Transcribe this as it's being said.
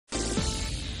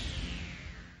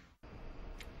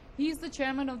He's the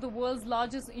chairman of the world's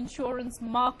largest insurance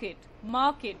market,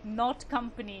 not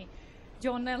company.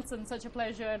 John Nelson, such a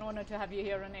pleasure and honor to have you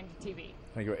here on NDTV.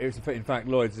 Thank you. In fact,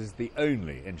 Lloyd's is the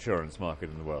only insurance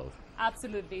market in the world.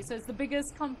 Absolutely. So it's the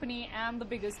biggest company and the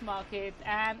biggest market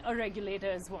and a regulator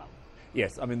as well.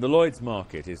 Yes, I mean the Lloyd's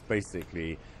market is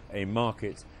basically a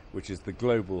market which is the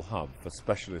global hub for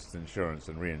specialist insurance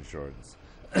and reinsurance.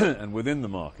 And within the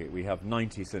market we have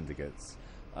 90 syndicates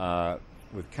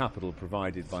with capital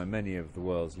provided by many of the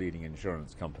world's leading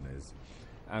insurance companies.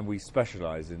 And we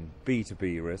specialise in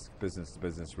B2B risk,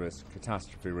 business-to-business risk,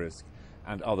 catastrophe risk,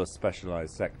 and other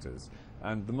specialised sectors.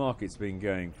 And the market's been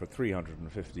going for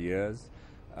 350 years,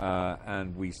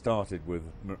 and we started with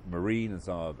marine as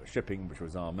our shipping, which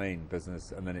was our main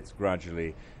business, and then it's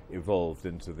gradually evolved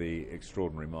into the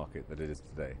extraordinary market that it is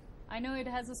today. I know it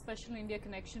has a special India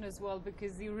connection as well,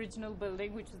 because the original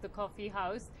building, which is the coffee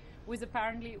house, was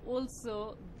apparently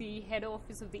also the head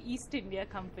office of the East India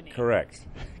Company. Correct,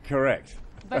 correct.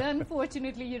 But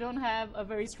unfortunately, you don't have a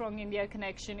very strong India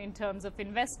connection in terms of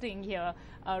investing here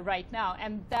right now.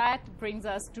 And that brings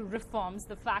us to reforms,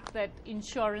 the fact that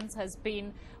insurance has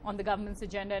been on the government's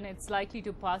agenda and it's likely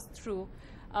to pass through.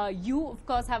 You, of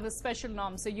course, have a special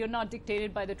norm, so you're not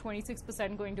dictated by the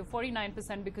 26% going to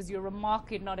 49% because you're a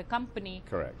market, not a company.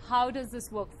 Correct. How does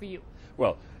this work for you?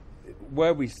 Well,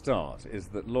 where we start is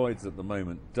that Lloyd's at the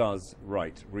moment does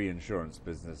write reinsurance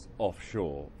business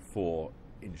offshore for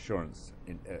insurance,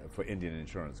 for Indian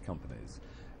insurance companies.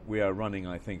 We are running,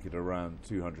 I think, at around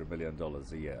 $200 million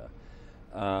a year.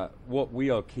 What we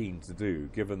are keen to do,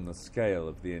 given the scale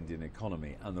of the Indian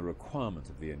economy and the requirement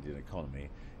of the Indian economy,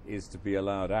 is to be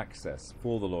allowed access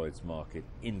for the Lloyd's market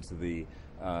into the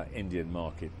Indian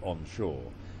market onshore.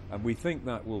 And we think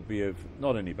that will be of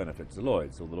not only benefit to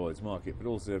Lloyd's or the Lloyd's market, but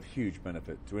also of huge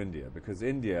benefit to India, because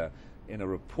India, in a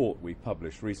report we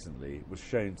published recently, was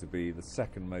shown to be the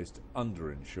second most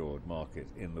underinsured market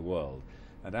in the world.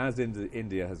 And as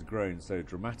India has grown so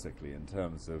dramatically in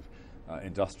terms of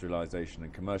industrialization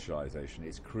and commercialization,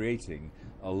 it's creating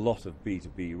a lot of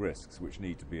B2B risks which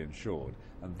need to be insured.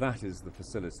 And that is the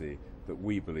facility that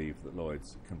we believe that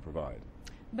Lloyd's can provide.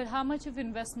 But how much of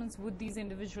investments would these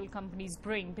individual companies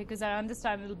bring? Because I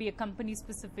understand it'll be a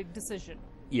company-specific decision.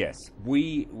 Yes,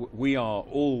 we are,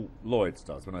 all Lloyd's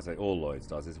does, when I say all Lloyd's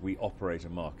does, is we operate a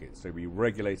market. So we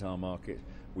regulate our market,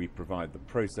 we provide the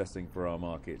processing for our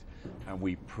market, and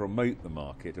we promote the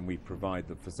market, and we provide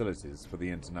the facilities for the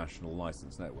international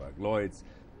license network. Lloyd's,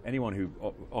 anyone who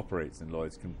operates in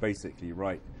Lloyd's can basically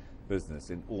write business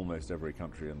in almost every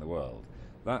country in the world.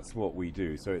 That's what we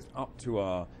do. So it's up to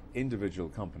our individual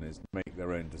companies to make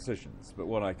their own decisions. But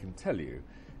what I can tell you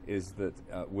is that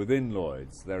within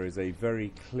Lloyd's there is a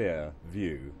very clear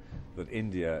view that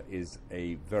India is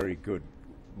a very good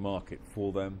market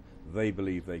for them. They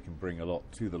believe they can bring a lot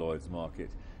to the Lloyd's market.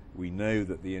 We know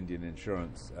that the Indian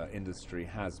insurance industry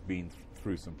has been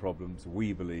through some problems.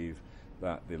 We believe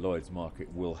that the Lloyd's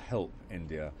market will help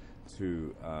India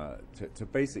to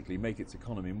basically make its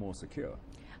economy more secure.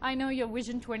 I know your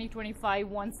Vision 2025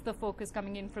 wants the focus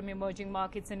coming in from emerging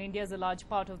markets, and India is a large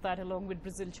part of that, along with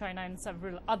Brazil, China, and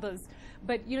several others.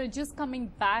 But just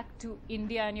coming back to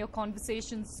India and your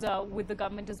conversations with the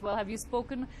government as well, have you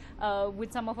spoken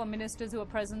with some of our ministers who are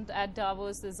present at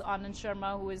Davos? There's Anand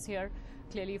Sharma, who is here,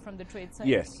 clearly from the trade side.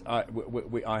 Yes,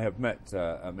 I have met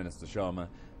Minister Sharma.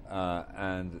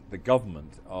 And the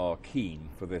government are keen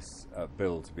for this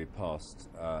bill to be passed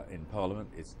in Parliament.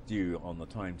 It's due on the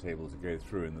timetable to go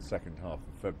through in the second half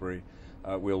of February.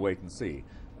 We'll wait and see.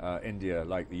 India,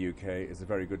 like the UK, is a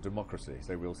very good democracy,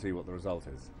 so we'll see what the result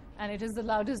is. And it is the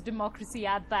loudest democracy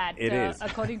at that, it is.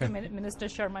 according to Minister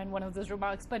Sharma in one of those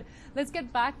remarks. But let's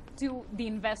get back to the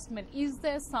investment. Is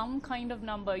there some kind of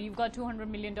number? You've got $200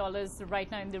 million right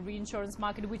now in the reinsurance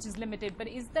market, which is limited. But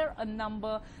is there a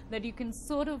number that you can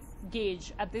sort of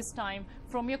gauge at this time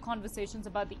from your conversations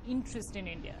about the interest in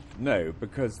India? No,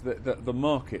 because the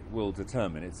market will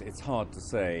determine. It's hard to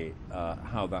say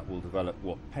how that will develop,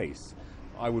 what pace.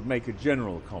 I would make a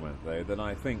general comment, though, that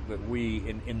I think that we,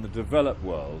 in the developed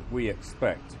world, we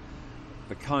expect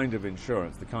the kind of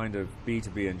insurance, the kind of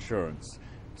B2B insurance,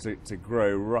 to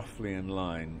grow roughly in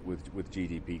line with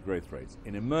GDP growth rates.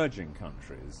 In emerging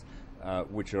countries,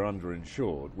 which are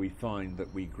underinsured, we find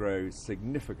that we grow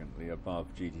significantly above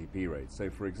GDP rates.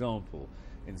 So, for example,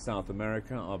 in South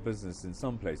America, our business in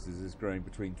some places is growing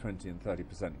between 20 and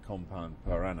 30% compound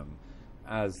per annum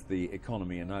as the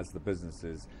economy and as the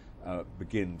businesses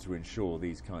begin to insure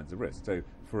these kinds of risks. So,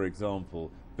 for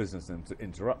example, business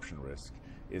interruption risk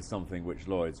is something which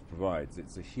Lloyd's provides.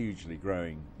 It's a hugely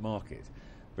growing market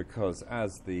because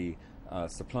as the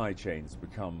supply chains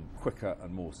become quicker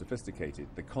and more sophisticated,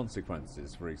 the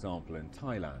consequences, for example, in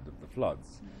Thailand of the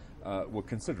floods were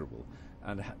considerable.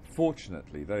 And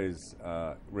fortunately, those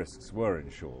risks were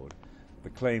insured. The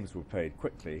claims were paid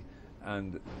quickly,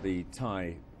 and the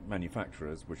Thai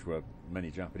manufacturers, which were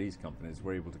many Japanese companies,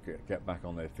 were able to get back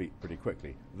on their feet pretty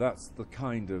quickly. That's the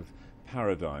kind of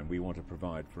paradigm we want to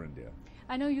provide for India.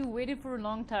 I know you waited for a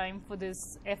long time for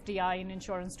this FDI in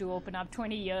insurance to open up,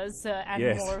 20 years and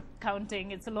Yes. more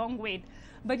counting. It's a long wait.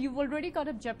 But you've already got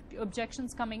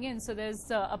objections coming in. So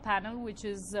there's a panel which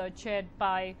is chaired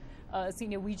by a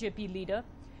senior BJP leader,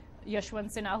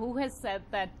 Yashwant Sinha, who has said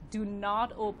that do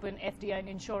not open FDI in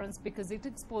insurance because it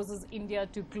exposes India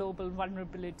to global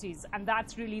vulnerabilities. And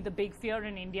that's really the big fear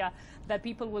in India, that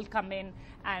people will come in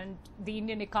and the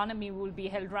Indian economy will be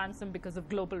held ransom because of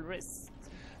global risks.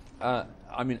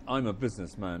 I mean, I'm a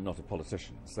businessman, not a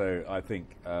politician, so I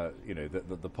think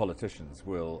the politicians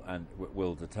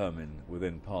will determine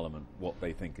within Parliament what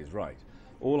they think is right.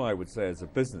 All I would say as a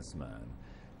businessman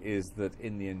is that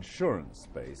in the insurance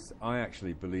space, I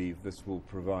actually believe this will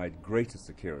provide greater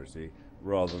security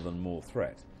rather than more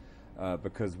threat,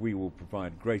 because we will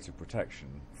provide greater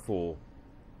protection for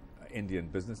Indian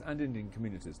business and Indian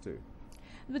communities too.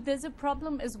 But there's a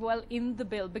problem as well in the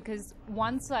bill, because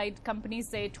one side companies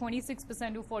say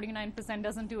 26% to 49%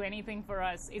 doesn't do anything for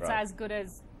us. It's Right. as good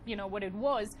as what it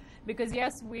was, because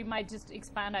yes, we might just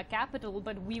expand our capital,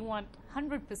 but we want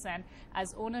 100%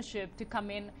 as ownership to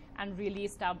come in and really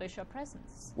establish our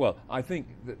presence. Well, I think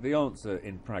that the answer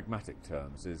in pragmatic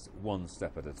terms is one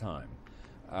step at a time.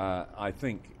 I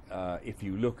think if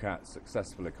you look at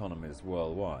successful economies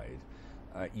worldwide,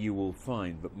 you will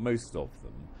find that most of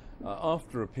them,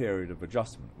 after a period of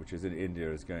adjustment, which is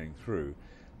India is going through,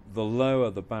 the lower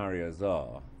the barriers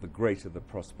are, the greater the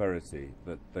prosperity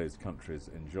that those countries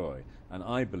enjoy. And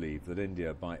I believe that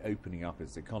India, by opening up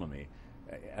its economy,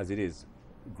 as it is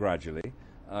gradually,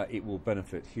 it will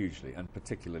benefit hugely, and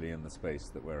particularly in the space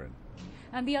that we're in.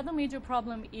 And the other major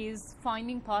problem is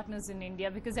finding partners in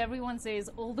India, because everyone says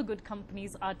all the good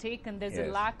companies are taken. There's Yes.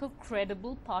 a lack of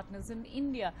credible partners in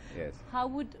India. Yes. How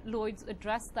would Lloyd's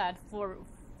address that for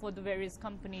the various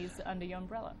companies under your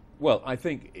umbrella? Well, I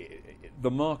think the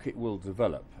market will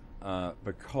develop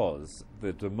because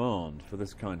the demand for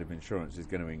this kind of insurance is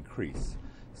going to increase.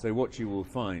 So what you will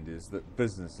find is that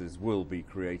businesses will be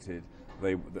created,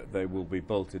 they will be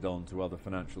bolted on to other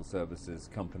financial services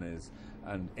companies,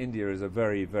 and India is a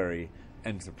very, very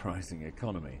enterprising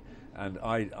economy. And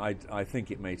I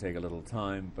think it may take a little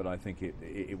time, but I think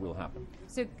it will happen.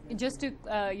 So just to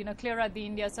clear out the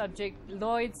India subject,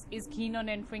 Lloyd's is keen on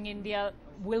entering India,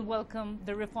 will welcome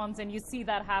the reforms, and you see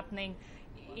that happening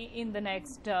in the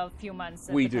next few months.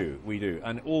 We do.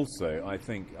 And also, I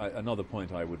think another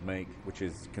point I would make, which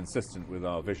is consistent with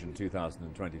our Vision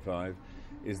 2025,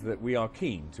 is that we are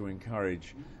keen to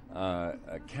encourage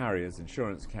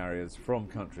insurance carriers from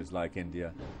countries like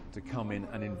India to come in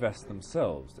and invest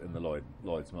themselves in the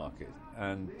Lloyd's market.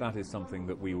 And that is something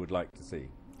that we would like to see.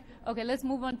 Okay, let's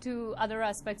move on to other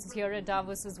aspects here at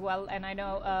Davos as well. And I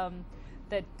know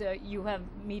that you have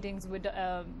meetings with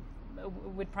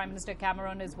Prime Minister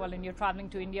Cameron as well, and you're traveling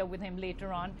to India with him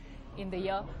later on in the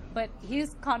year. But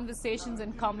his conversations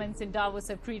and comments in Davos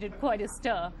have created quite a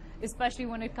stir, especially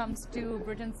when it comes to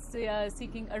Britain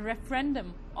seeking a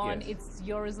referendum on Yes. its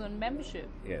Eurozone membership.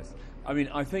 Yes. I mean,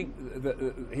 I think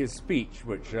his speech,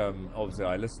 which obviously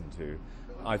I listened to,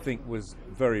 I think was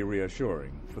very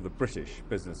reassuring for the British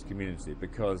business community,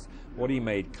 because what he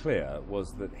made clear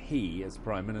was that he, as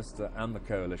Prime Minister, and the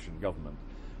coalition government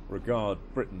regard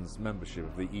Britain's membership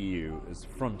of the EU as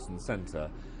front and centre,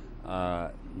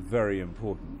 very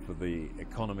important for the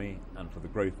economy and for the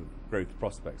growth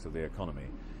prospects of the economy.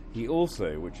 He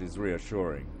also, which is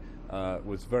reassuring,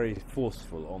 was very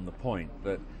forceful on the point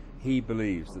that he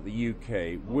believes that the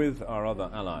UK, with our other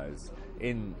allies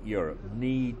in Europe,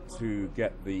 need to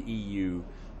get the EU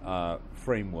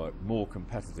framework more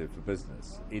competitive for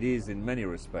business. It is, in many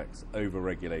respects,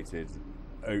 over-regulated,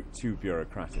 too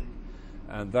bureaucratic.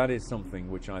 And that is something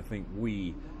which I think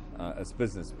we, as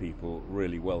business people,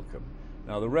 really welcome.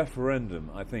 Now, the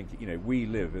referendum, I think, we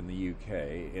live in the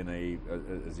UK in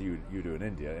as you do in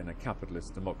India, in a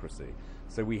capitalist democracy.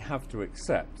 So we have to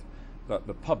accept that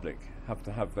the public have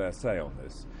to have their say on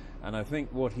this. And I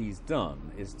think what he's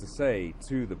done is to say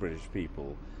to the British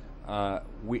people, I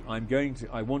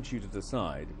want you to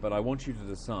decide, but I want you to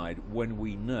decide when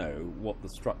we know what the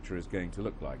structure is going to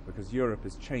look like, because Europe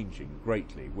is changing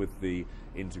greatly with the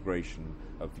integration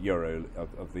of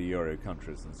the Euro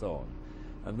countries and so on.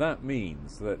 And that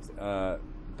means that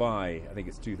by, I think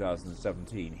it's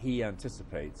 2017, he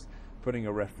anticipates putting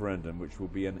a referendum which will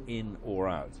be an in or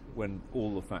out when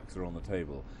all the facts are on the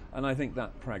table. And I think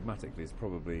that pragmatically is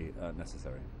probably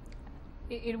necessary.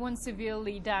 It won't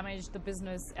severely damage the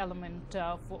business element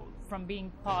from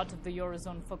being part of the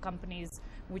Eurozone for companies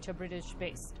which are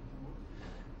British-based.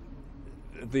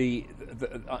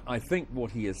 I think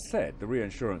what he has said, the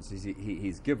reassurances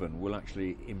he's given, will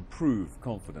actually improve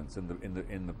confidence in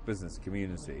the business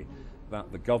community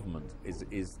that the government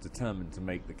is determined to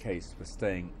make the case for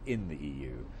staying in the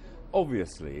EU.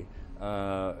 Obviously,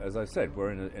 as I said,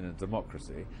 we're in a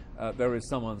democracy. There is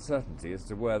some uncertainty as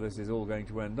to where this is all going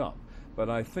to end up. But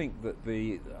I think that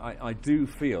I do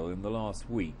feel in the last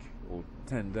week or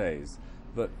 10 days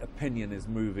that opinion is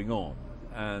moving on.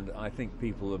 And I think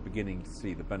people are beginning to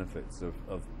see the benefits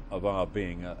of our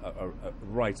being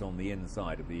right on the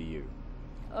inside of the EU.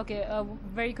 Okay,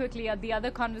 very quickly, the other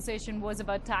conversation was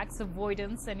about tax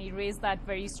avoidance, and he raised that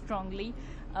very strongly.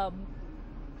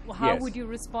 How Yes. would you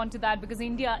respond to that? Because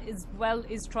India is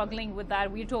struggling with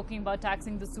that. We're talking about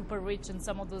taxing the super rich and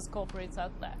some of those corporates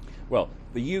out there. Well,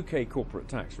 the UK corporate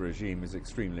tax regime is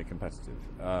extremely competitive.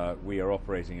 We are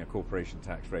operating a corporation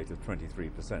tax rate of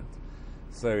 23%.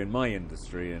 So in my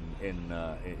industry, in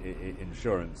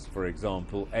insurance, for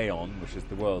example, Aon, which is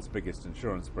the world's biggest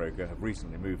insurance broker, have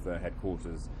recently moved their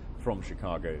headquarters from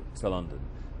Chicago to London,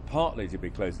 partly to be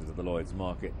closer to the Lloyd's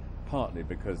market, partly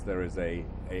because there is a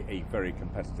very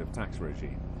competitive tax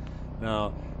regime.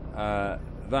 Now,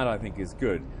 that I think is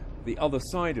good. The other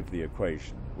side of the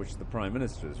equation, which the Prime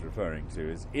Minister is referring to,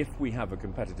 is if we have a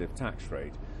competitive tax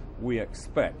rate, we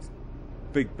expect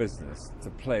big business to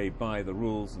play by the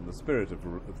rules and the spirit of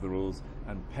the rules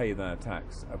and pay their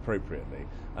tax appropriately.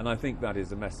 And I think that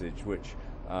is a message which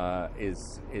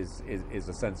is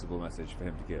a sensible message for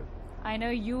him to give. I know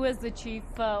you, as the chief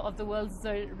of the world's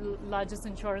largest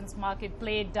insurance market,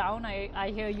 play it down.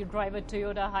 I hear you drive a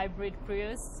Toyota hybrid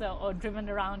Prius or driven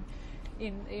around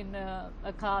in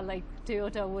a car like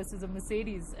Toyota versus a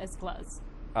Mercedes S-Class.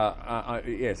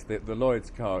 Yes, the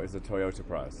Lloyd's car is a Toyota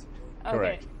Prius.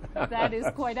 Correct. Okay. That is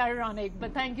quite ironic.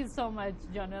 But thank you so much,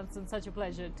 John Nelson. Such a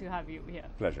pleasure to have you here.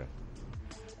 Pleasure.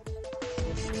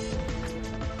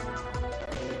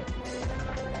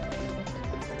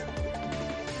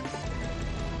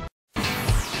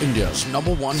 India's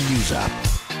 #1 news app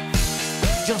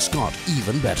just got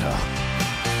even better.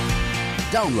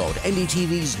 Download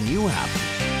NDTV's new app.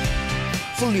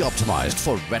 Fully optimized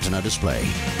for Retina display.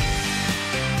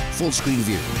 Full screen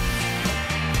view.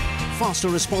 Faster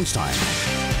response time.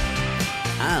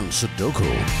 And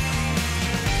Sudoku.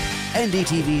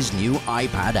 NDTV's new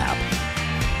iPad app.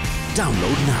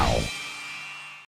 Download now.